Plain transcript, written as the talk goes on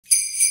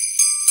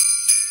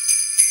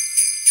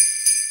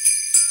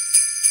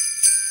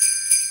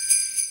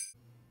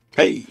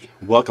Hey,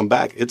 welcome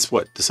back. It's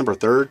what, December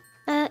 3rd?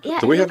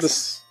 Yeah. Do we have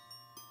this?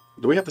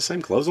 Do we have the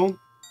same clothes on?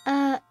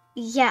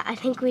 Yeah, I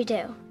think we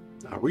do.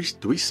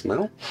 Do we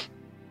smell?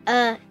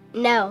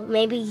 No,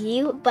 maybe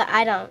you, but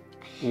I don't.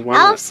 Why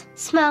not? Elves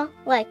smell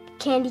like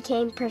candy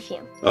cane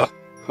perfume.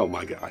 Oh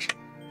my gosh.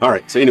 All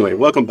right, so anyway,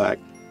 welcome back.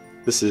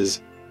 This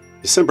is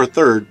December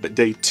 3rd, but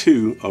day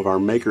 2 of our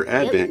Maker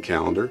Advent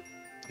calendar.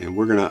 And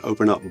we're going to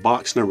open up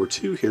box number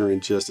 2 here in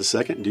just a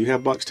second. Do you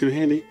have box 2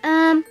 handy?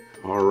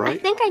 All right.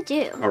 I think I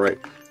do. All right.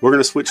 We're going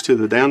to switch to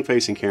the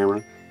down-facing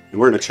camera, and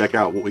we're going to check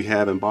out what we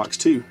have in box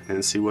 2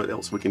 and see what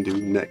else we can do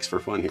next for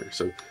fun here.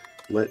 So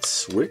let's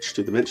switch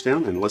to the bench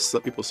down, and let's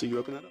let people see you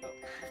open that up.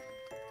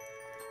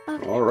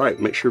 Okay. All right.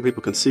 Make sure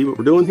people can see what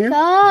we're doing here.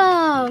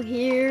 So,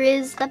 here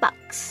is the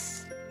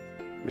box.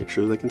 Make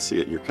sure they can see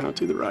it. You're kind of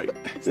to the right.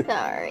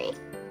 Sorry.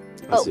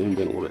 I zoomed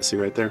in a little bit. See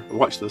right there?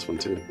 Watch this one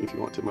too, if you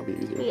want to. It might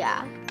be easier.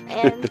 Yeah.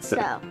 And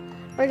so,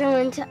 we're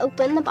going to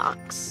open the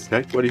box.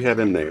 Okay. What do you have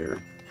in there?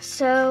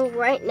 So,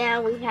 right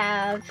now we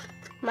have,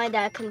 my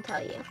dad can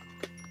tell you.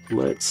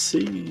 Let's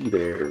see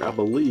there. I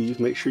believe,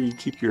 make sure you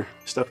keep your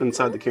stuff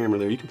inside the camera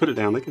there. You can put it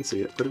down. They can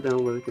see it. Put it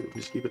down where they can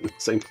just keep it in the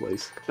same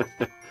place.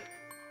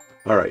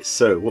 All right.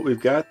 So, what we've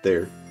got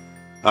there.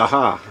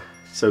 Aha.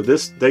 So,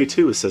 this day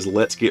 2, it says,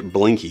 let's get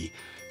blinky.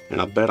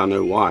 And I bet I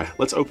know why.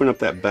 Let's open up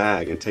that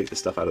bag and take the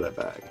stuff out of that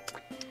bag.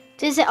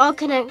 Does it all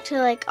connect to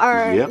like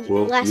our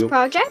last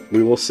project?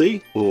 We will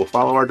see. We'll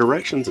follow our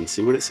directions and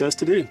see what it says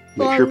to do.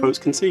 Make sure folks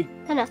can see.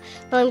 I know.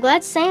 Well, I'm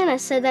glad Santa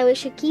said that we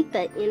should keep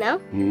it, you know?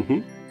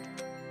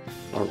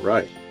 Mm-hmm. All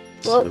right.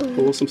 So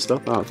pull some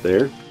stuff out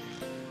there.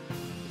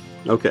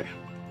 Okay.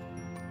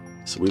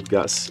 So we've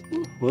got,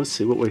 let's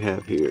see what we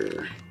have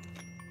here.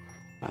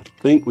 I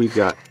think we've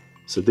got,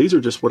 so these are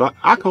just what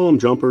I call them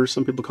jumpers.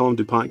 Some people call them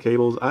DuPont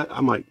cables.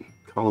 I might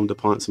call them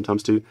DuPont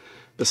sometimes too.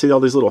 But see all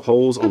these little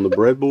holes on the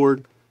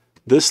breadboard?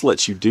 This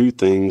lets you do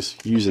things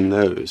using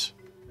those.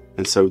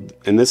 And so,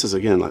 and this is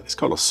again, it's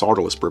called a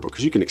solderless breadboard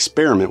because you can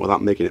experiment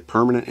without making it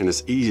permanent, and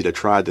it's easy to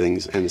try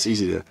things and it's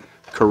easy to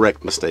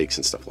correct mistakes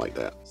and stuff like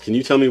that. Can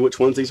you tell me which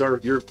ones these are?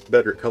 You're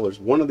better at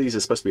colors. One of these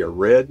is supposed to be a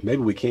red.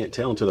 Maybe we can't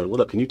tell until they're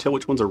lit up. Can you tell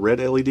which one's a red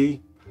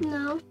LED?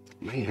 No.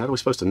 Man, how are we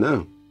supposed to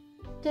know?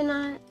 They're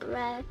not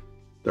red.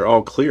 They're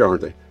all clear,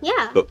 aren't they?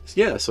 Yeah. But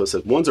yeah, so it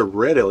says one's a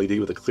red LED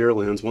with a clear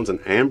lens, one's an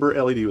amber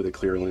LED with a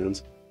clear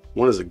lens,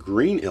 one is a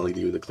green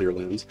LED with a clear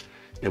lens,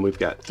 and we've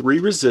got 3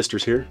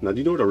 resistors here. Now, do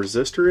you know what a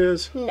resistor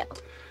is? No.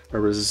 A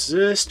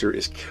resistor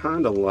is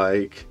kind of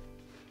like,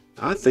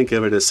 I think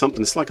of it as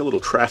something, it's like a little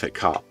traffic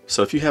cop.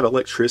 So if you have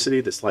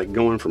electricity that's like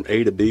going from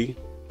A to B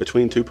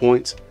between 2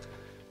 points,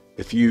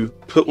 if you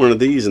put one of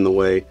these in the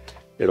way,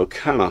 it'll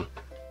kind of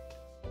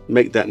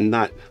make that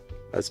not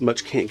as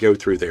much can't go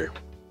through there.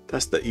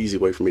 That's the easy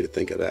way for me to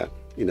think of that.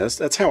 You know,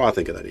 that's how I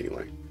think of that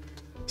anyway.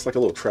 It's like a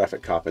little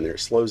traffic cop in there. It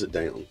slows it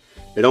down.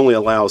 It only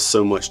allows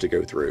so much to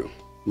go through.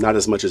 Not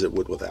as much as it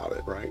would without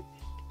it, right?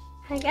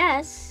 I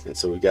guess. And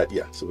so we got,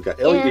 so we got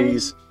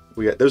LEDs.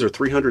 We got, those are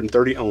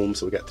 330 ohms.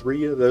 So we got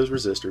 3 of those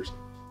resistors.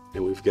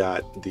 And we've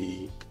got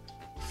the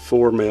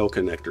 4 male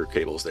connector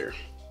cables there.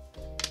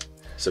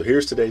 So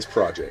here's today's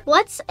project.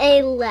 What's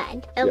a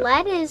LED? A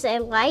LED is a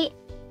light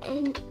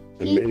and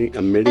emitting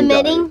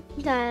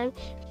diode.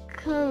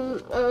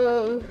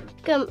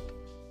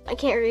 I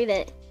can't read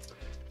it.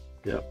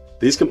 Yeah.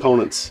 These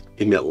components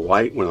emit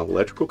light when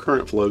electrical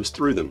current flows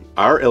through them.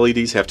 Our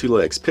LEDs have 2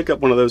 legs. Pick up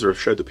one of those or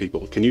show the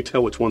people. Can you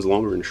tell which one's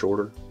longer and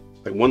shorter?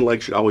 Like one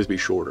leg should always be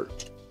shorter.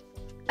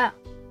 Oh.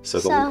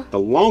 So the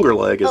longer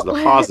leg is the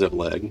positive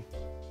leg.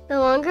 The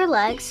longer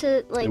leg,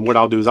 so like. And what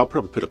I'll do is I'll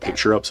probably put a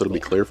picture up so it'll be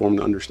clear for them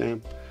to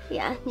understand.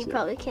 Yeah, you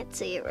probably can't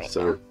see it right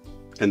now.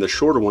 And the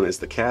shorter one is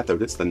the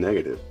cathode. It's the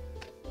negative.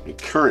 And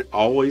current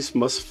always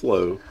must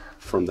flow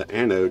from the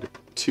anode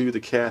to the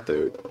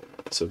cathode.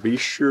 So be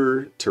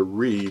sure to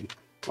read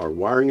our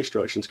wiring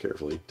instructions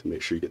carefully to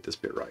make sure you get this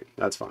bit right.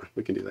 That's fine.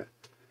 We can do that.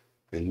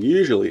 And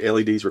usually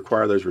LEDs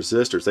require those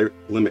resistors. They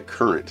limit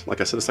current.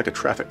 Like I said, it's like a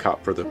traffic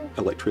cop for the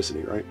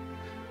electricity, right?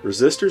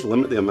 Resistors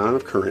limit the amount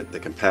of current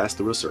that can pass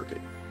through a circuit,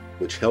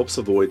 which helps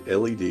avoid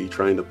LED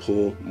trying to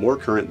pull more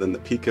current than the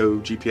Pico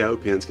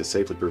GPIO pins can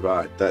safely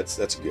provide. That's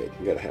good.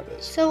 You gotta have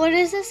this. So what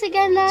is this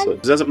again then? So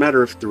it doesn't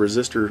matter if the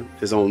resistor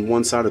is on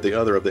one side or the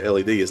other of the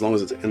LED as long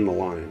as it's in the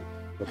line.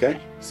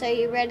 Okay? So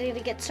you ready to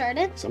get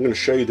started? So I'm going to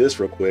show you this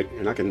real quick,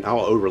 and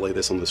I'll overlay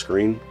this on the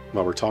screen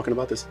while we're talking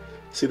about this.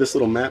 See this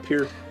little map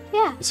here?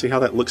 Yeah. See how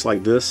that looks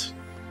like this?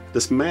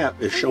 This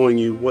map is showing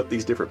you what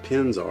these different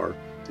pins are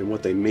and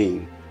what they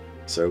mean.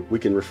 So we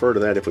can refer to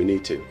that if we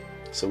need to.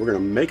 So we're going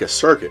to make a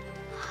circuit.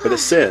 But it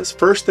says,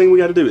 first thing we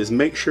got to do is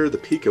make sure the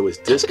Pico is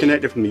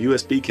disconnected from the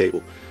USB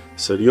cable.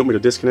 So do you want me to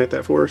disconnect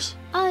that for us?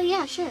 Oh,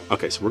 yeah, sure.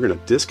 Okay, so we're going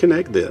to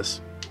disconnect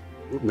this.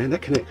 Oh, man,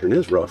 that connector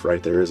is rough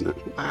right there, isn't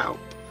it? Wow.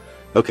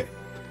 Okay,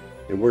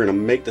 and we're going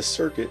to make the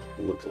circuit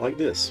look like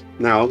this.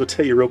 Now, I'm going to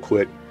tell you real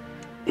quick.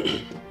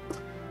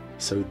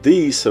 So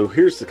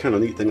here's the kind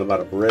of neat thing about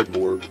a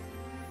breadboard.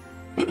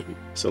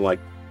 So like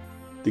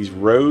these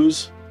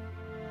rows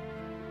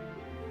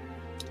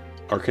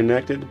are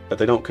connected, but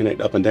they don't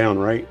connect up and down,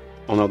 right?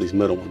 on all these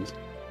middle ones.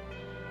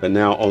 But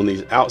now on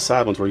these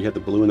outside ones where you have the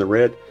blue and the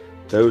red,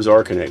 those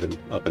are connected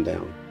up and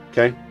down.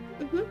 Okay?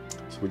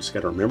 So we just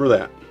got to remember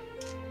that.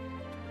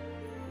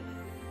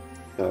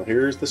 Now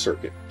here's the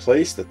circuit.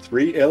 Place the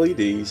 3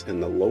 LEDs in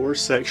the lower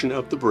section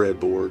of the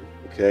breadboard,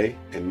 okay,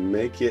 and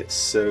make it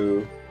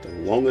so the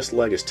longest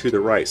leg is to the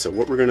right. So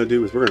what we're going to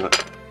do is we're going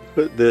to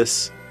put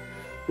this,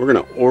 we're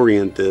going to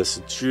orient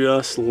this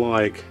just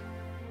like,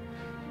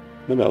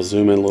 maybe I'll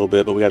zoom in a little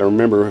bit, but we got to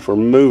remember if we're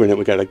moving it,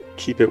 we got to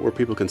keep it where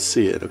people can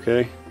see it,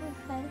 okay?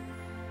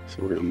 So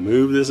we're going to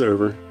move this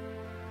over.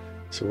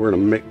 So we're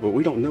going to make, but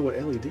we don't know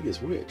what LED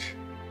is which.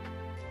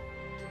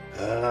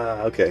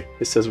 Okay,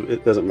 it says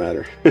it doesn't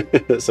matter.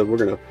 So we're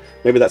gonna,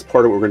 maybe that's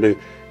part of what we're gonna do.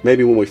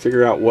 Maybe when we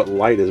figure out what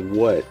light is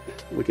what,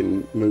 we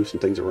can move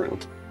some things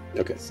around.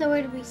 Okay. So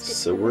where do we stick?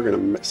 So we're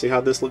gonna see how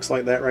this looks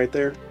like that right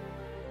there.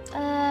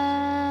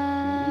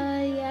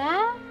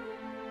 Yeah.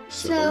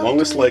 So the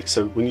longest leg.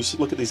 So when you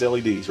look at these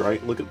LEDs,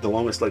 right? Look at the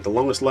longest leg. The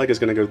longest leg is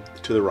gonna go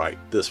to the right,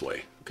 this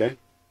way. Okay.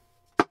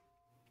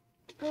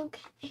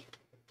 Okay.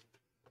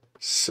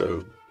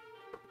 So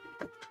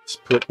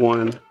just put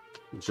one.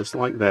 Just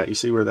like that. You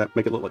see where that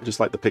make it look like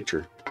just like the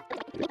picture.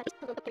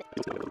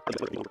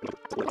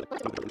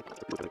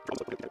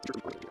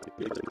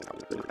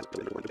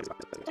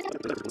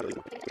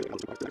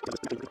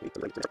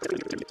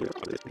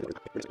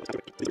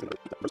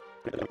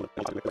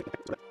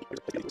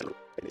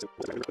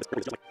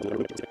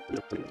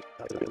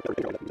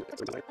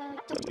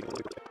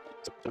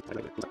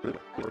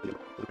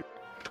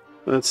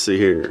 Let's see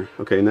here.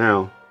 Okay,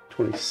 now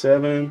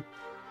 27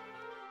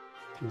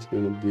 is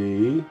going to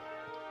be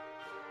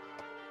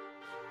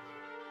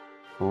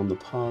on the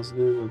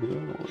positive of the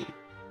other one.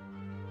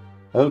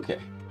 Okay.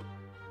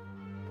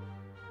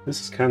 This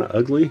is kind of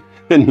ugly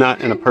and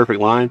not in a perfect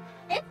line,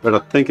 but I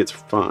think it's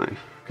fine.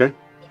 Okay.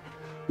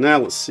 Now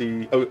let's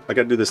see. Oh, I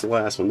got to do this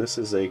last one. This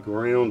is a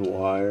ground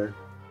wire.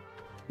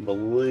 I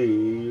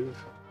believe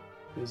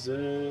is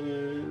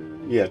a,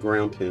 yeah,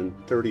 ground pin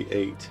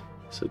 38.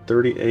 So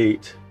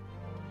 38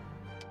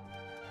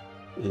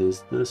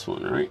 is this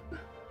one, right?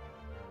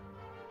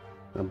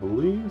 I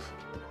believe.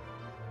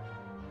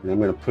 And I'm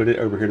going to put it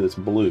over here that's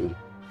blue.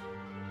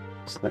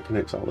 So that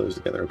connects all those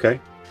together, okay?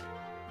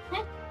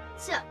 Okay.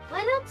 So,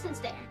 what else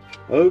is there?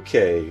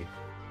 Okay.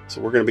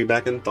 So we're going to be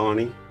back in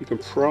Thonny. You can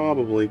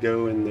probably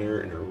go in there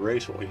and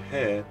erase what we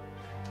had.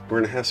 We're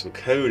going to have some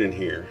code in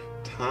here.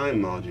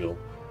 Time module.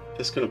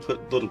 Just going to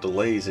put little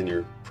delays in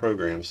your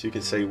program. So you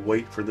can say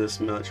wait for this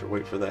much or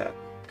wait for that.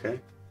 Okay?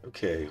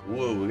 Okay.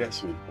 Whoa, we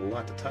got a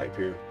lot to type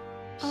here.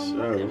 I'm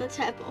not going to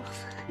type all.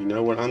 You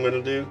know what I'm going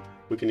to do?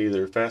 We can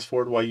either fast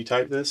forward while you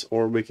type this,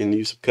 or we can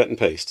use some cut and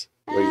paste.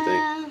 What do you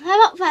think?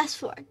 How about fast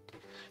forward?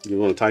 You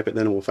want to type it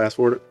then and we'll fast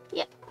forward it?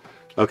 Yep.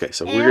 Okay,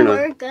 so and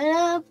we're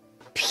gonna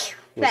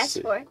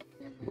fast forward.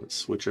 Let's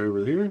switch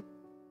over here.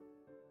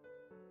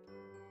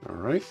 All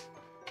right.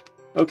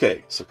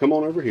 Okay, so come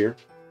on over here.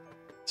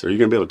 So are you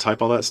gonna be able to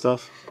type all that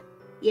stuff?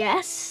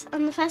 Yes,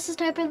 I'm the fastest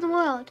typer in the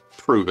world.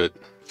 Prove it.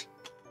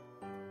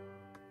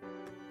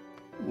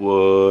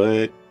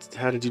 What?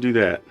 How did you do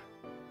that?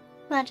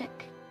 Magic.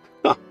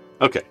 Huh.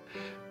 Okay.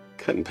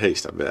 Cut and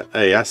paste, I bet.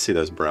 Hey, I see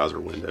those browser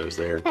windows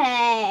there.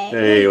 Hey.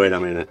 Hey, wait a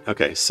minute.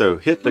 Okay, so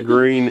hit the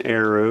green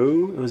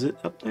arrow. Was it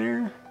up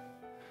there?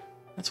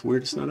 That's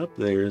weird. It's not up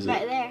there, is it?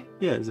 Right there.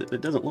 Yeah,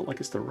 it doesn't look like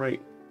it's the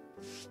right.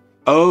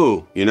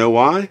 Oh, you know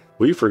why?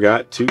 We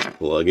forgot to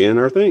plug in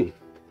our thing.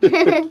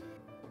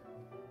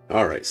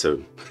 All right,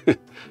 so yeah,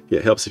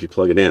 it helps if you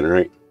plug it in,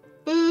 right?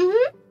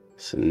 Mm-hmm.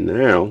 So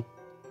now,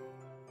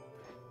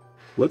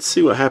 let's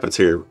see what happens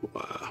here.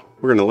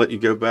 We're going to let you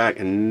go back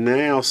and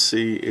now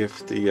see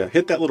if the,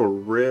 hit that little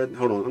red,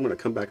 hold on, I'm going to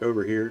come back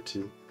over here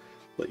to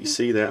let you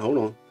see that. Hold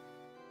on.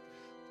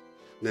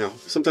 Now,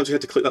 sometimes you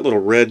have to click that little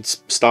red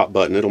stop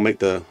button. It'll make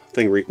the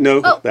thing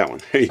that one.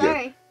 There you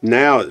go.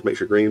 Now it makes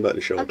your green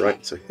button show up,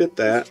 right? So hit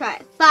that. Let's try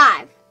it.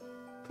 5,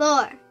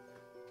 4,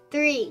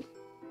 3,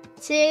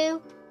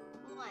 2,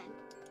 1.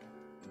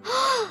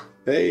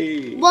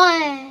 Hey.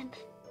 1,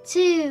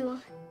 2,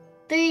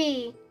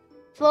 3,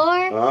 4.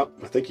 Oh,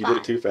 I think you did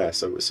it too fast.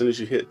 So as soon as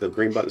you hit the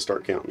green button,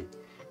 start counting.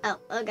 Oh,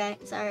 okay.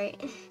 Sorry.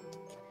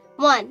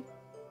 1,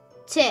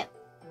 2,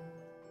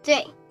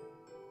 3,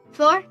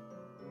 4,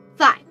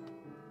 5.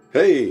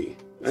 Hey,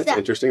 that's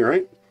interesting,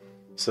 right?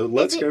 So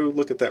let's go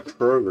look at that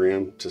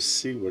program to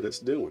see what it's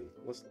doing.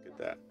 Let's look at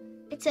that.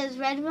 It says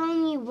red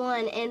volume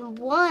 1, and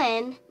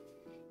 1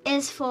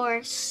 is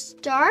for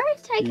start,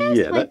 I guess?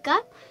 Yeah, wake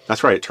up.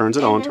 That's right. It turns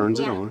it on, turns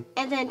it on.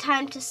 And then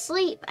time to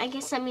sleep. I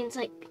guess that means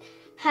like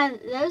have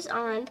those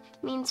on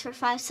means for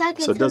 5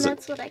 seconds, so and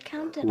that's what I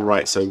counted on.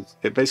 Right, so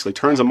it basically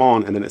turns them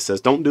on, and then it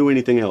says don't do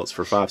anything else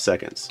for 5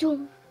 seconds.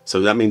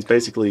 So that means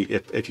basically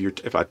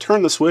if I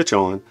turn the switch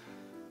on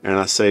and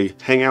I say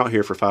hang out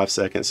here for 5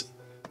 seconds,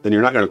 then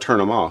you're not going to turn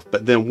them off.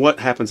 But then what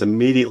happens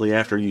immediately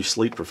after you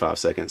sleep for 5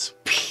 seconds?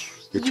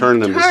 You turn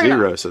them to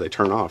 0, so they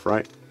turn off,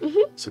 right?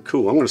 Mm-hmm. So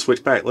cool. I'm going to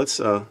switch back. Let's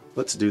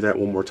do that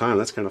one more time.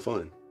 That's kind of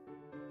fun.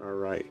 All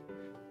right.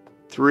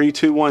 3,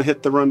 2, 1.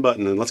 Hit the run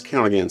button and let's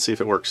count again. See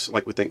if it works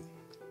like we think.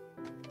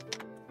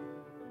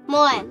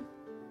 1,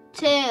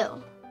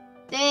 2,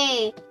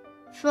 3,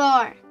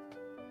 4,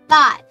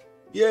 5.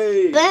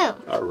 Yay! Boom.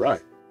 All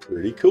right,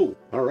 pretty cool.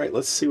 All right,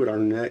 let's see what our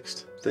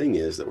next thing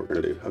is that we're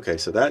gonna do. Okay,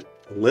 so that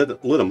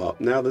lit them up.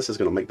 Now this is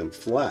gonna make them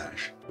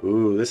flash.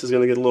 Ooh, this is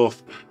gonna get a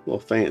little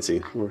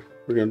fancy. We're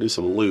gonna do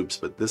some loops,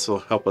 but this will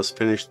help us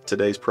finish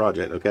today's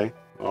project, okay?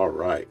 All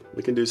right,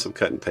 we can do some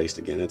cut and paste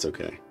again, it's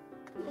okay.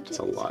 It's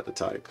a lot to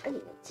type.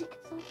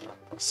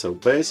 So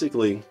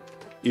basically,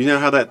 you know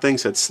how that thing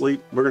said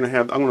sleep? I'm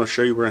gonna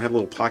show you, we're gonna have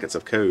little pockets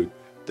of code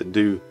that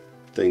do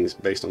things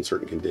based on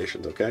certain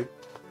conditions, okay?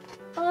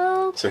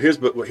 So here's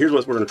what we're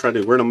going to try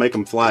to do. We're going to make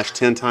them flash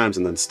 10 times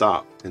and then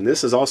stop. And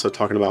this is also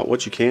talking about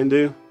what you can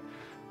do.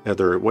 Now,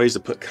 there are ways to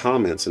put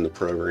comments into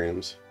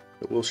programs,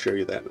 but we'll show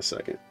you that in a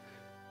second.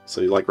 So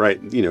you like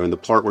in the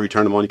part where you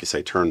turn them on, you can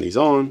say turn these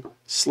on,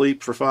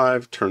 sleep for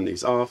 5, turn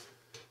these off,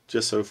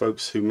 just so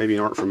folks who maybe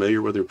aren't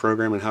familiar with your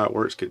program and how it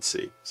works could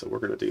see. So we're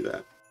going to do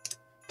that. It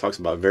talks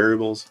about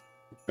variables.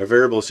 A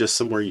variable is just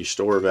somewhere you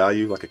store a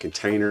value, like a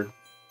container.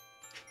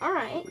 All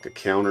right. Like a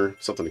counter,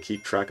 something to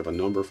keep track of a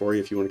number for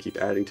you if you want to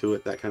keep adding to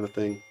it, that kind of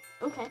thing.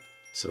 Okay.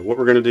 So what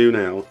we're going to do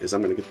now is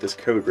I'm going to get this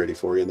code ready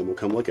for you, and then we'll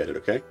come look at it,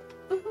 okay?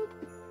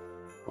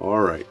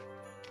 All right.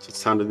 So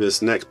it's time to do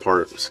this next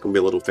part. It's going to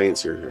be a little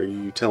fancier. Are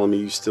you telling me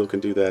you still can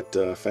do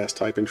that fast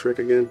typing trick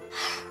again?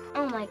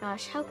 Oh my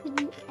gosh, how could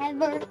you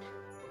ever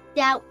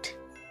doubt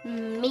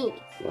me?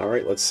 All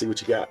right, let's see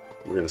what you got.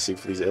 We're going to see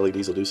if these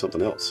LEDs will do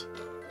something else.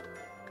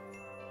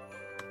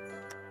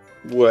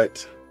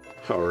 What?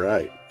 All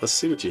right, let's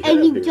see what you have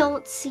here. And you here.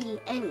 don't see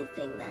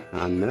anything that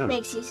I know.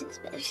 Makes you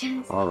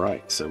suspicious. All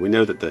right, so we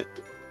know that the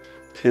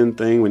pin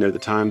thing, we know the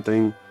time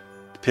thing.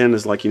 The pin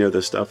is like,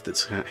 the stuff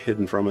that's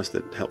hidden from us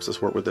that helps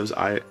us work with those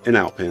in and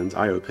out pins,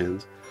 IO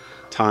pins.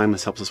 Time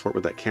helps us work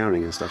with that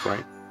counting and stuff,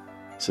 right?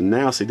 So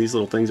now, see these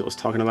little things it was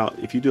talking about?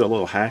 If you do a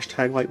little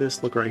hashtag like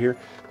this, look right here,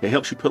 it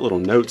helps you put little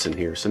notes in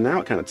here. So now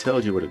it kind of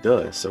tells you what it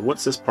does. So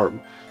what's this part?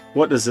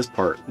 What is this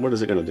part? What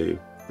is it going to do?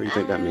 What do you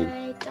think that means?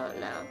 I don't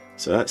know.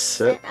 So that's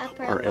set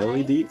our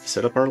LED,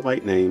 set up our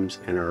light names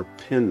and our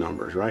pin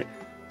numbers, right?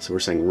 So we're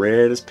saying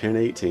red is pin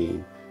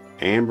 18,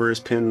 amber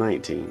is pin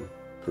 19,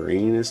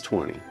 green is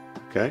 20,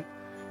 okay?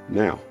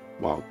 Now,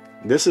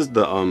 this is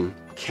the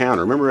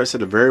counter. Remember I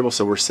said a variable,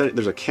 so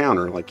there's a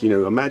counter, like,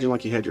 imagine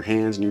like you had your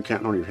hands and you're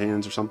counting on your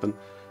hands or something.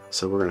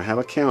 So we're gonna have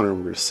a counter and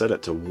we're gonna set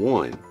it to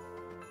 1.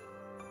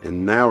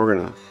 And now we're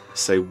gonna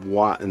say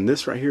what, and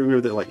this right here,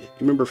 remember that, like, you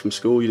remember from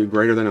school you do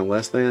greater than and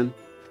less than?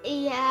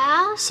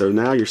 Yeah. So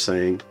now you're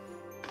saying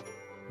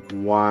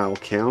while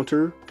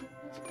counter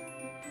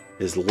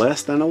is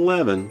less than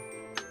 11,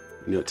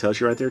 it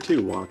tells you right there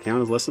too, while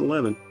count is less than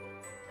 11.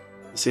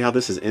 See how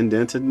this is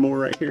indented more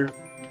right here?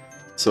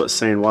 So it's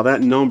saying while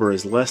that number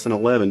is less than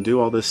 11, do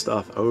all this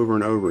stuff over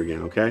and over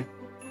again, okay?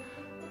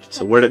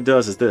 So what it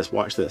does is this,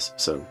 watch this.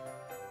 So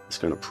it's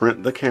going to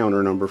print the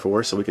counter number for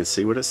us so we can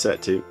see what it's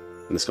set to,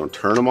 and it's going to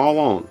turn them all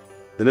on.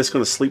 Then it's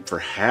going to sleep for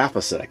half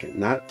a second,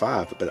 not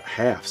 5, but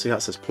half. See how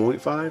it says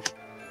 0.5?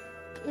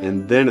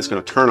 And then it's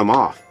going to turn them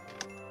off.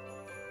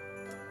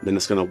 Then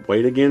it's going to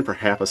wait again for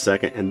half a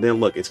second, and then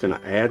look, it's going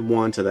to add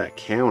 1 to that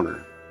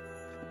counter.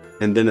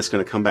 And then it's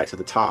going to come back to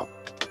the top,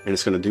 and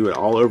it's going to do it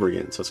all over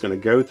again. So it's going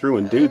to go through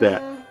and do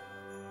that.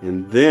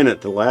 And then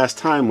at the last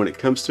time, when it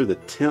comes through the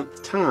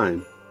 10th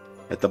time,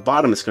 at the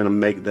bottom it's going to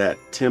make that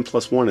 10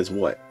 plus 1 is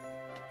what?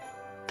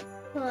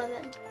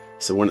 11.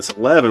 So when it's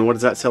 11, what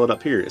does that tell it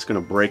up here? It's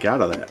going to break out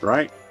of that,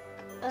 right?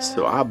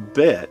 So I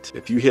bet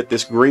if you hit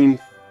this green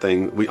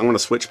thing, I'm going to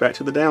switch back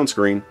to the down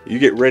screen. You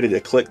get ready to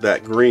click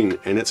that green,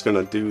 and it's going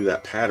to do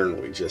that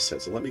pattern we just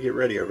said. So let me get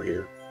ready over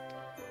here.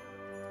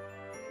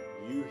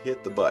 You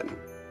hit the button.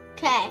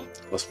 Okay.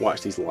 Let's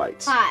watch these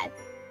lights. 5,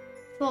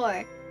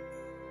 4,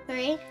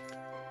 3,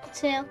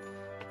 2,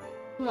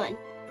 1.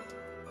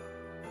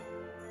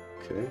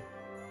 Okay.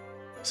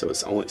 So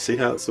it's only, see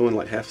how it's doing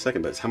like half a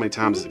second, but it's how many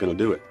times is it going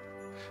to do it?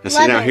 And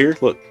 11. see now here,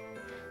 look.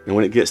 And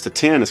when it gets to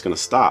 10, it's going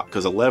to stop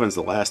because 11 is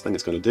the last thing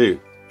it's going to do.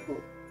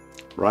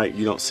 Right?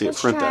 You don't see it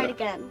print that. Let's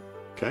try it again.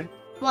 Okay.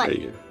 1, There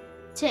you go.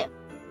 2,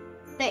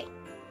 3,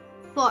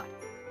 4,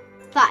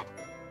 5,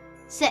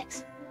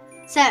 6,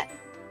 7,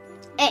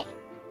 8,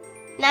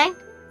 9,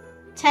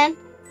 10,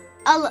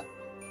 11.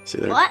 See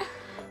there? What?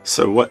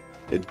 So what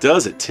it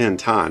does it 10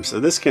 times. So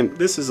this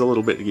is a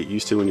little bit to get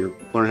used to when you're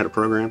learning how to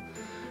program.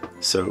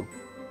 So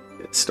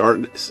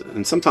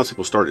and sometimes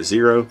people start at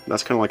 0.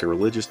 That's kind of like a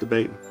religious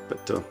debate,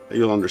 but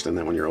you'll understand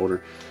that when you're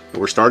older.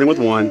 But we're starting with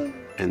 1,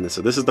 and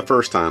so this is the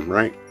first time,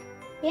 right?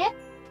 Yeah.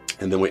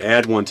 And then we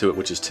add 1 to it,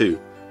 which is 2,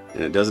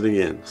 and it does it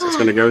again. So it's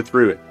going to go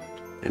through it.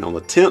 And on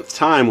the 10th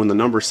time, when the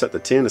number's set to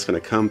 10, it's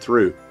going to come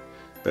through.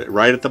 But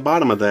right at the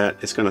bottom of that,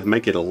 it's going to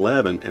make it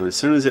 11. And as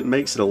soon as it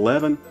makes it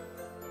 11,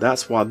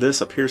 that's why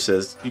this up here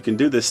says you can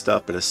do this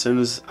stuff, but as soon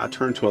as I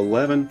turn to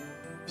 11,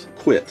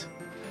 quit.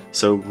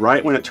 So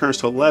right when it turns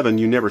to 11,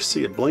 you never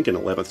see it blinking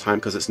 11th time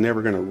because it's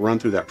never going to run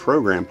through that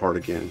program part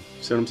again.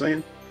 See what I'm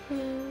saying?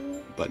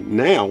 But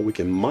now we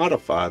can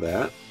modify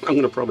that. I'm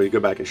going to probably go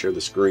back and share the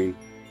screen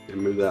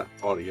and move that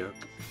audio.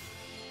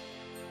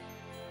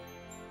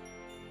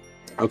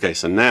 Okay,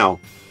 so now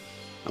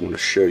I'm going to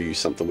show you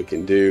something we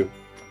can do.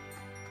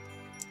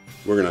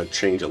 We're going to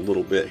change a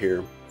little bit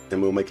here,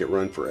 and we'll make it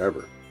run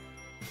forever,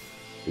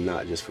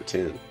 not just for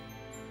 10.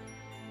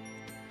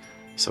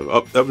 So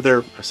up over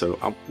there, so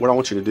what I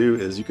want you to do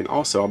is you can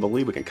also, I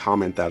believe we can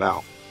comment that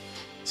out.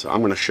 So I'm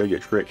going to show you a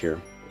trick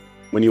here.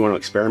 When you want to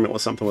experiment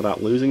with something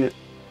without losing it,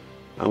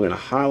 I'm going to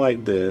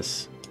highlight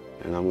this,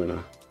 and I'm going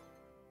to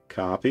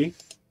copy,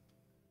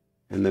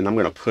 and then I'm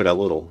going to put a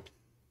little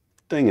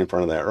thing in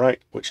front of that, right,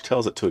 which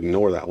tells it to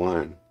ignore that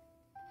line.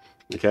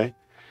 Okay,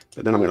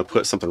 but then I'm going to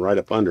put something right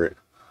up under it.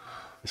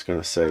 It's going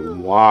to say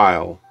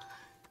while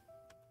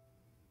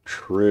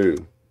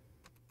true.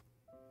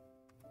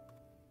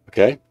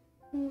 Okay.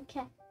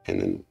 Okay.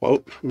 And then,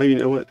 well, maybe, you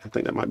know what? I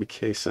think that might be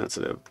case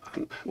sensitive.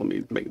 Let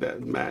me make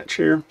that match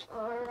here.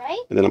 All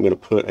right. And then I'm going to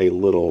put a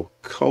little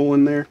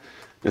colon there.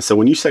 And so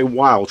when you say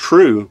while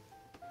true,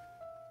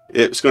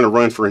 it's going to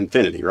run for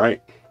infinity,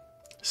 right?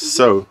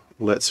 So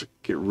let's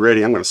get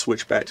ready. I'm going to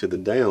switch back to the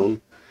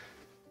down.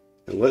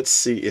 And let's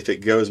see if it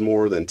goes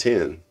more than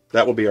 10.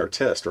 That will be our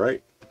test,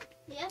 right?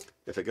 Yeah.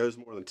 If it goes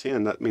more than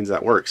 10, that means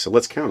that works. So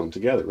let's count them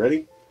together.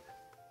 Ready?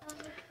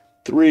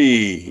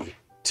 3,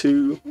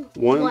 2,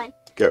 1,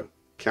 go.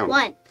 Count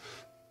 1,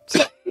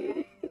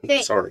 2,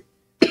 3, sorry.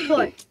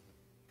 4,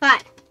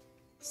 5,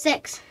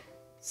 6,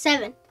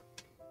 7,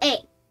 8,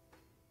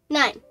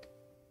 9,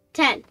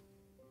 10,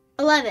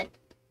 11,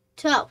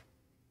 12,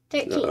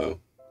 13,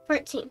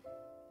 14,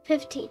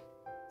 15,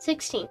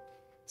 16,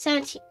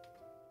 17,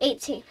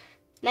 18,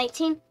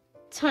 19,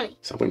 20.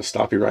 So I'm going to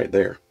stop you right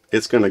there.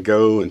 It's going to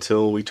go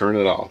until we turn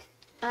it off.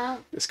 Oh.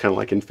 It's kind of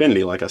like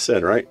infinity, like I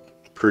said, right?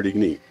 Pretty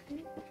neat.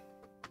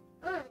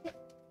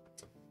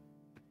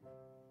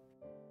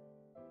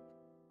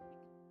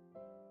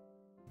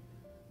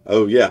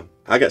 Oh yeah,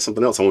 I got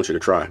something else I want you to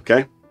try,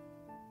 okay?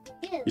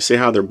 Yeah. You see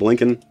how they're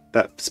blinking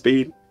that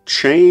speed?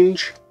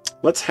 Change,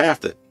 let's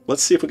half it.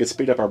 Let's see if we can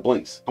speed up our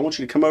blinks. I want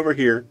you to come over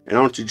here, and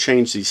I want you to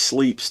change these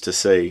sleeps to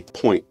say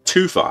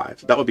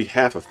 0.25. That would be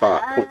half of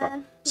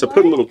 5. So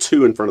put a little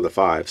 2 in front of the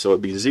 5, so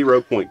it'd be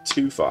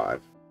 0.25. I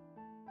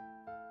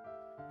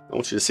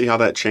want you to see how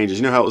that changes.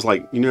 You know how it was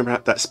like, you remember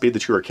that speed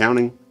that you were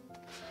counting?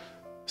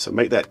 So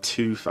make that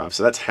 2.5.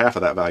 So that's half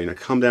of that value. Now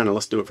come down and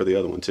let's do it for the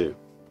other one too.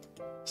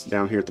 It's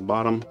down here at the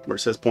bottom where it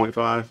says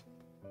 0.5.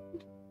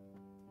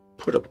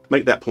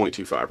 Make that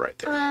 0.25 right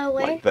there.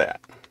 Where? Like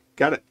that.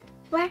 Got it?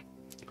 Where?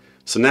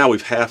 So now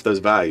we've halved those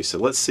values. So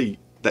let's see.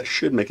 That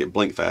should make it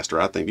blink faster,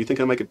 I think. Do you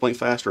think it'll make it blink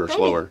faster or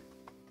slower?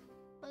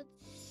 Let's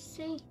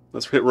see.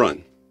 Let's hit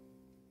run.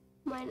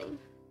 Mining.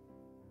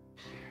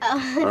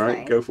 Oh, all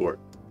right, go for it.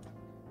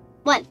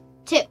 1,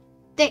 2,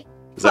 3.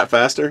 Is that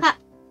faster? 5,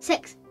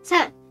 6,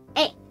 7,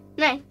 8,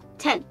 9,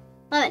 10,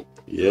 11.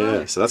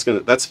 Yeah, so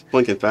that's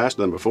blinking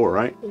faster than before,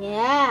 right?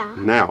 Yeah.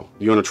 Now,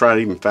 you want to try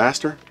it even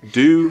faster?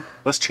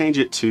 Let's change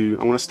it to,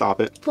 I want to stop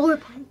it. 4.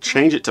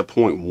 Change it to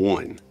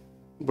 0.1.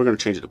 We're going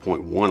to change it to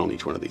 0.1 on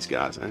each one of these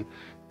guys. And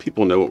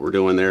people know what we're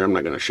doing there. I'm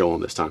not going to show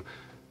them this time.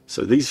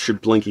 So these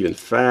should blink even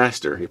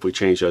faster if we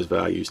change those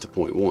values to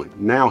 0.1.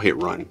 Now hit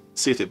run.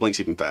 See if it blinks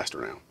even faster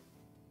now.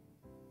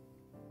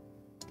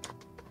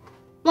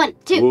 1,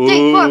 2,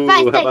 3, 4,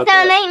 5, 6, 7,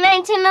 8,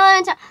 9, 10,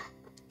 11, 12.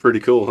 Pretty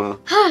cool,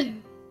 huh?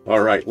 All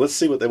right, let's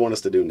see what they want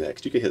us to do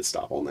next. You can hit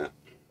stop on that.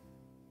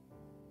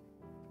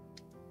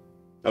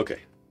 Okay.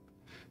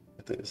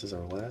 I think this is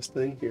our last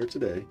thing here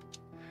today.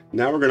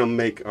 Now we're going to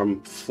make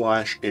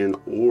flash in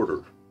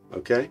order,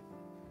 okay?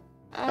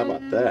 How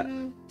about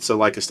that? So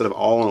like instead of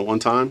all at one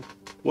time?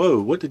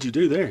 Whoa, what did you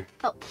do there?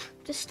 Oh,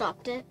 just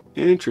stopped it.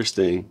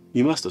 Interesting.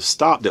 You must have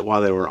stopped it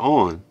while they were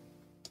on.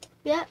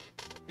 Yep.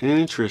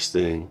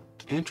 Interesting.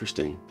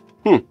 Interesting.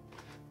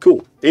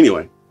 Cool.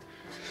 Anyway,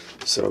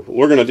 so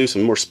we're going to do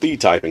some more speed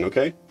typing,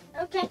 okay?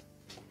 Okay.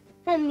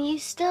 And you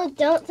still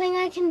don't think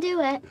I can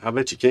do it? I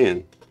bet you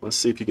can. Let's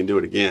see if you can do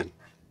it again.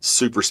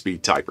 Super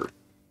speed typer.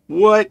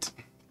 What?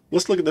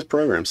 Let's look at this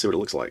program, see what it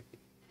looks like.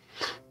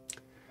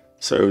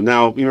 So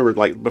now, you remember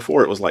like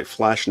before it was like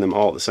flashing them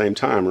all at the same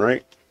time,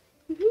 right?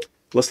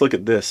 Let's look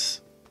at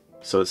this.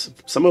 So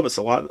some of it's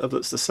a lot of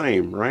it's the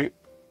same, right?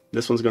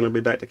 This one's going to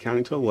be back to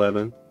counting to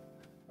 11.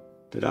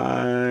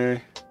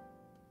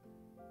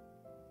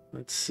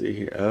 Let's see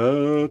here.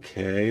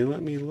 Okay,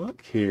 let me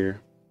look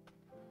here.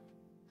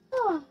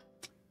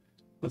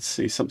 Let's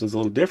see, something's a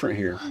little different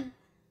here.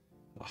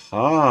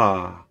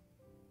 Aha.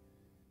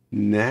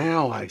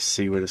 Now I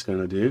see what it's going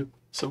to do.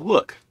 So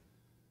look.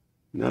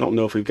 I don't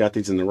know if we've got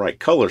these in the right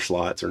color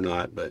slots or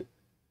not, but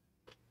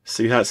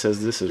see how it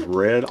says this is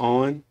red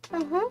on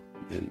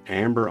and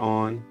amber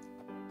on,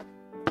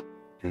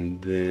 and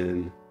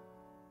then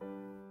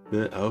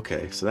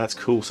okay, so that's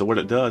cool. So what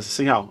it does,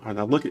 see how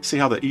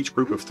each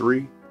group of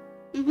 3.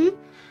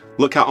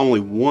 Look how only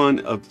one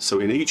of, so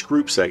in each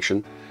group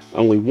section,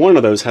 only one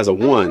of those has a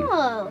 1.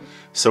 Oh.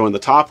 So in the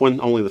top one,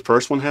 only the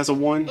first one has a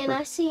 1. And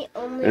I see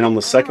only. And on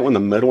the second one,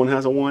 the middle one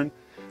has a 1.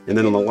 And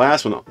then on the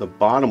last one, the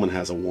bottom one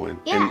has a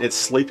 1. Yeah. And it's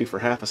sleeping for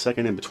half a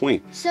second in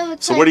between. So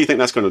what do you think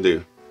that's going to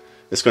do?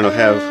 It's going to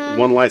have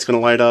one light's going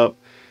to light up,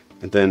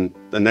 And then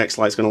the next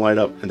light's going to light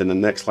up, and then the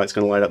next light's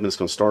going to light up, and it's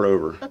going to start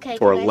over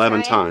for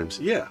 11 times.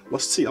 Yeah,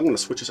 let's see. I'm going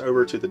to switch this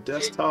over to the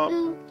desktop.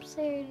 Oops,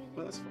 well,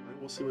 that's fine.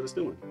 We'll see what it's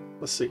doing.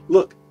 Let's see.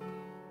 Look.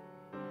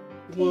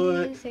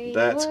 What?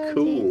 That's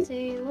cool. 2,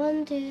 3,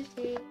 1, 2,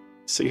 3.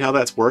 See how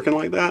that's working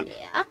like that?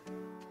 Yeah.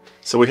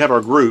 So we have our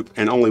group,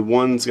 and only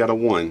one's got a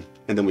 1,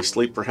 and then we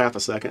sleep for half a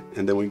second,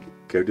 and then we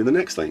go do the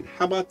next thing.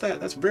 How about that?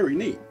 That's very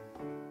neat.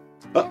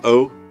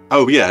 Uh-oh.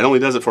 Oh, yeah, it only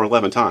does it for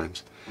 11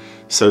 times.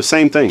 So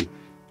same thing.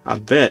 I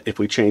bet if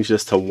we change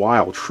this to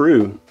while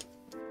true,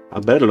 I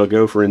bet it'll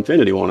go for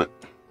infinity, won't it?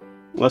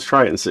 Let's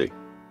try it and see.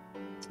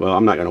 Well,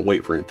 I'm not going to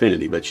wait for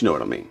infinity, but you know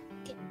what I mean.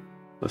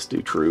 Let's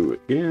do true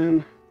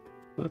again.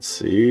 Let's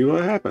see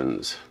what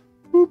happens.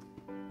 Whoop.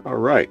 All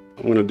right,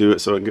 I'm going to do it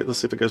so let's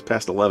see if it goes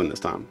past 11 this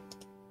time.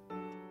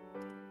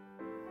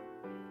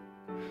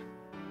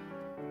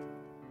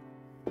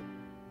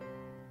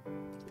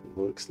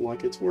 Looks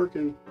like it's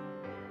working.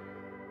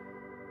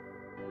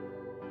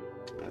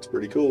 That's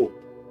pretty cool.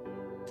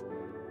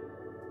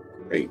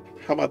 Great.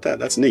 How about that?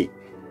 That's neat.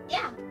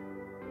 Yeah.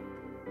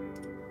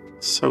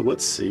 So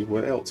let's see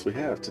what else we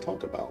have to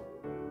talk about.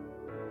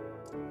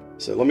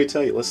 So let me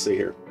tell you, let's see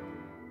here.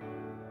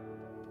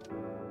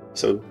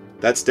 So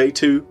that's day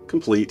 2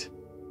 complete.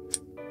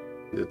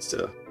 It's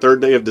the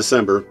 3rd day of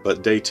December,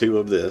 but day 2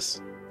 of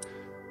this.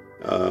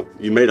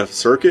 You made a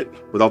circuit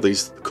with all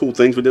these cool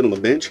things we did on the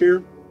bench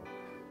here.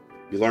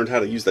 You learned how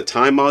to use the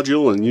time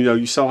module, and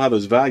you saw how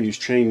those values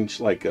change,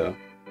 like a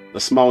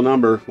small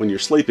number when you're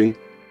sleeping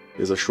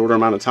is a shorter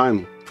amount of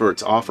time for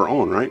it's off or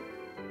on, right?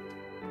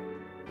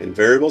 And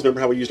variables, remember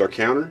how we used our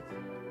counter?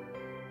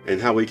 And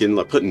how we can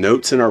put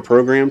notes in our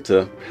program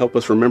to help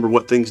us remember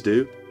what things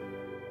do?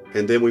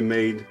 And then we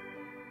made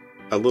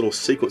a little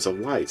sequence of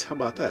lights. How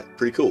about that?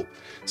 Pretty cool.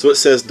 So it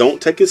says,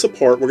 don't take this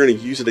apart. We're going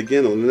to use it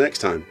again on the next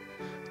time.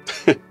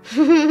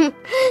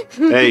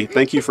 Hey,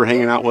 thank you for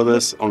hanging out with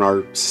us on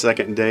our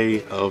 2nd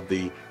day of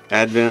the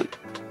Advent.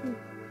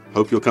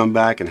 Hope you'll come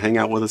back and hang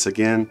out with us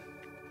again.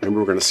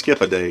 Remember, we're going to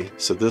skip a day.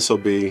 So this will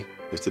be,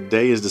 if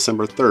today is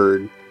December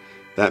 3rd,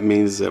 that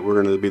means that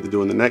we're going to be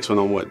doing the next one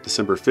on what,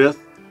 December 5th?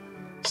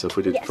 So if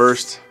we did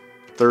 1st,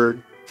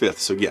 3rd, 5th.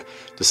 So yeah,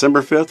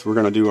 December 5th, we're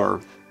going to do our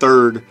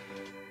 3rd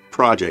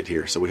project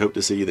here. So we hope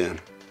to see you then.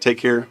 Take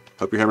care.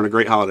 Hope you're having a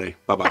great holiday.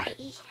 Bye-bye.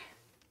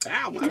 Bye.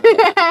 Ow,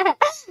 my